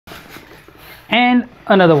And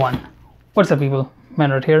another one. What's up people,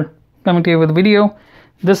 Manrat here, coming to you with a video.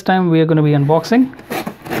 This time we are going to be unboxing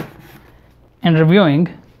and reviewing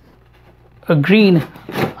a green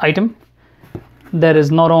item that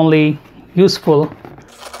is not only useful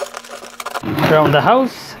around the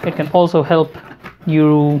house, it can also help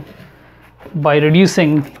you by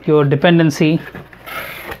reducing your dependency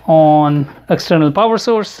on external power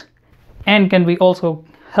source, and can be also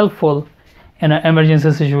helpful in an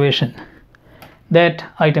emergency situation. That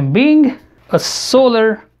item being a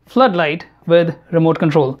solar floodlight with remote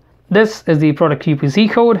control. This is the product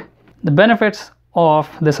UPC code. The benefits of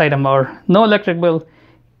this item are no electric bill,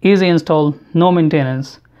 easy install, no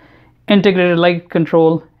maintenance, integrated light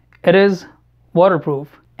control, it is waterproof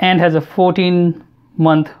and has a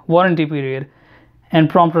 14-month warranty period and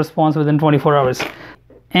prompt response within 24 hours.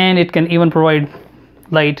 And it can even provide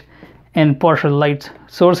light and partial light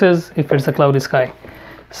sources if it's a cloudy sky.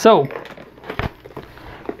 So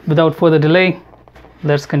without further delay,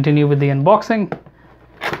 let's continue with the unboxing.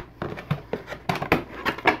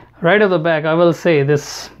 Right off the back, I will say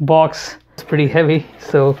this box is pretty heavy,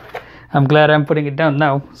 so I'm glad I'm putting it down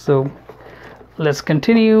now. So let's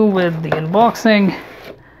continue with the unboxing.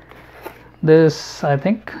 This, I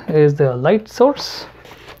think, is the light source.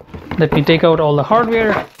 Let me take out all the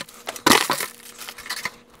hardware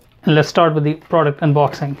and let's start with the product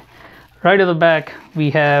unboxing. Right at the back we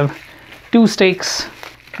have two stakes.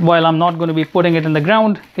 While I'm not going to be putting it in the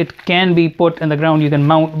ground, it can be put in the ground. You can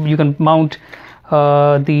mount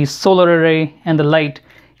the solar array and the light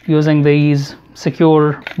using these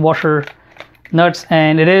secure washer nuts,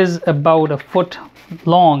 and it is about a foot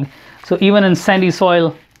long. So even in sandy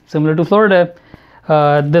soil similar to Florida,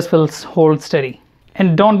 this will hold steady.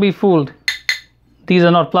 And don't be fooled, these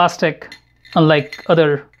are not plastic unlike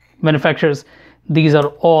other manufacturers. These are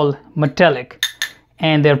all metallic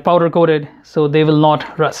and they're powder coated, so they will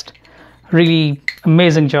not rust. Really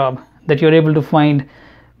amazing job that you're able to find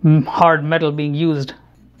hard metal being used.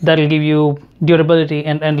 That'll give you durability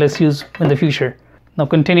and endless use in the future. Now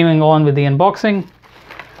continuing on with the unboxing,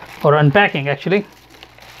 or unpacking actually,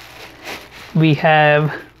 we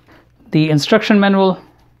have the instruction manual.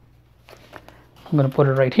 I'm going to put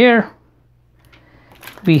it right here.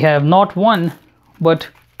 We have not one but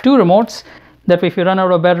two remotes. That way if you run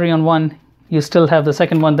out of battery on one, you still have the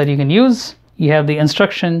second one that you can use. You have the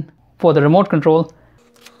instruction for the remote control.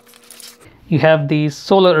 You have the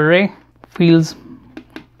solar array, feels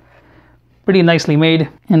pretty nicely made,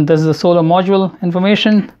 and this is the solar module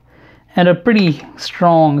information and a pretty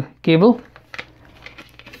strong cable,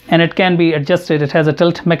 and it can be adjusted. It has a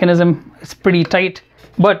tilt mechanism. It's pretty tight,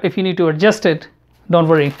 but if you need to adjust it, don't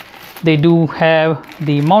worry, they do have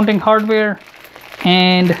the mounting hardware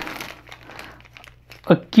and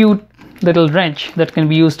a cute little wrench that can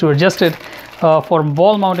be used to adjust it. For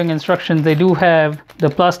wall mounting instructions, they do have the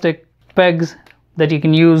plastic pegs that you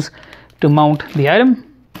can use to mount the item.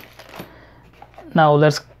 Now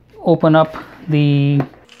let's open up the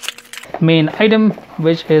main item,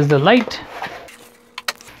 which is the light.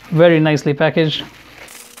 Very nicely packaged.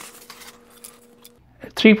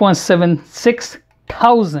 3.76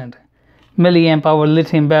 thousand milliamp hour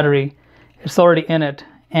lithium battery. It's already in it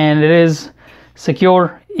and it is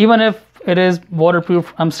secure. Even if it is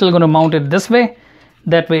waterproof, I'm still going to mount it this way.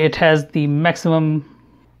 That way it has the maximum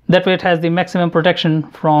protection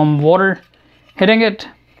from water hitting it.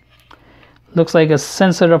 Looks like a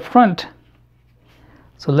sensor up front,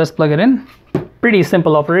 so let's plug it in. Pretty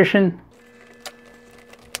simple operation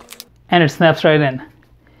and it snaps right in.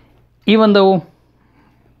 Even though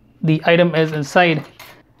the item is inside,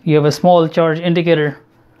 you have a small charge indicator.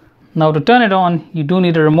 Now to turn it on, you do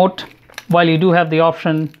need a remote. While you do have the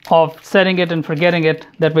option of setting it and forgetting it,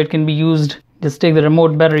 that way it can be used. Just take the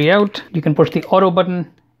remote battery out. You can push the auto button.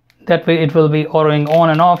 That way it will be autoing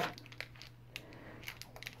on and off.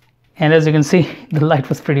 And as you can see, the light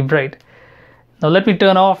was pretty bright. Now let me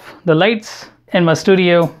turn off the lights in my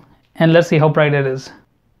studio and let's see how bright it is.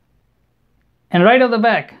 And right off the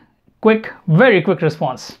back, quick, very quick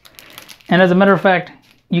response. And as a matter of fact,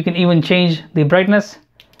 you can even change the brightness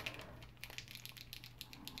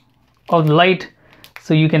of the light,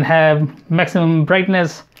 so you can have maximum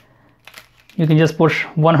brightness. You can just push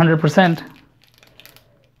 100%,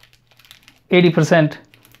 80%,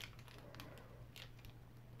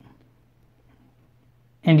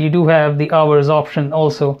 and you do have the hours option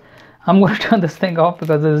also. I'm going to turn this thing off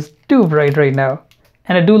because it is too bright right now.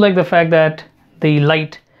 And I do like the fact that the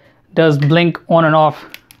light does blink on and off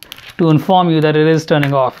to inform you that it is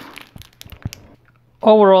turning off.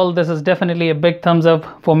 Overall, this is definitely a big thumbs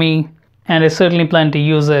up for me, and I certainly plan to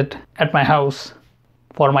use it at my house.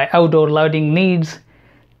 for my outdoor lighting needs.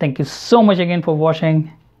 Thank you so much again for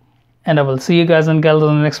watching, and I will see you guys and gals in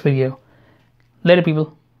the next video. Later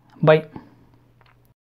people, bye.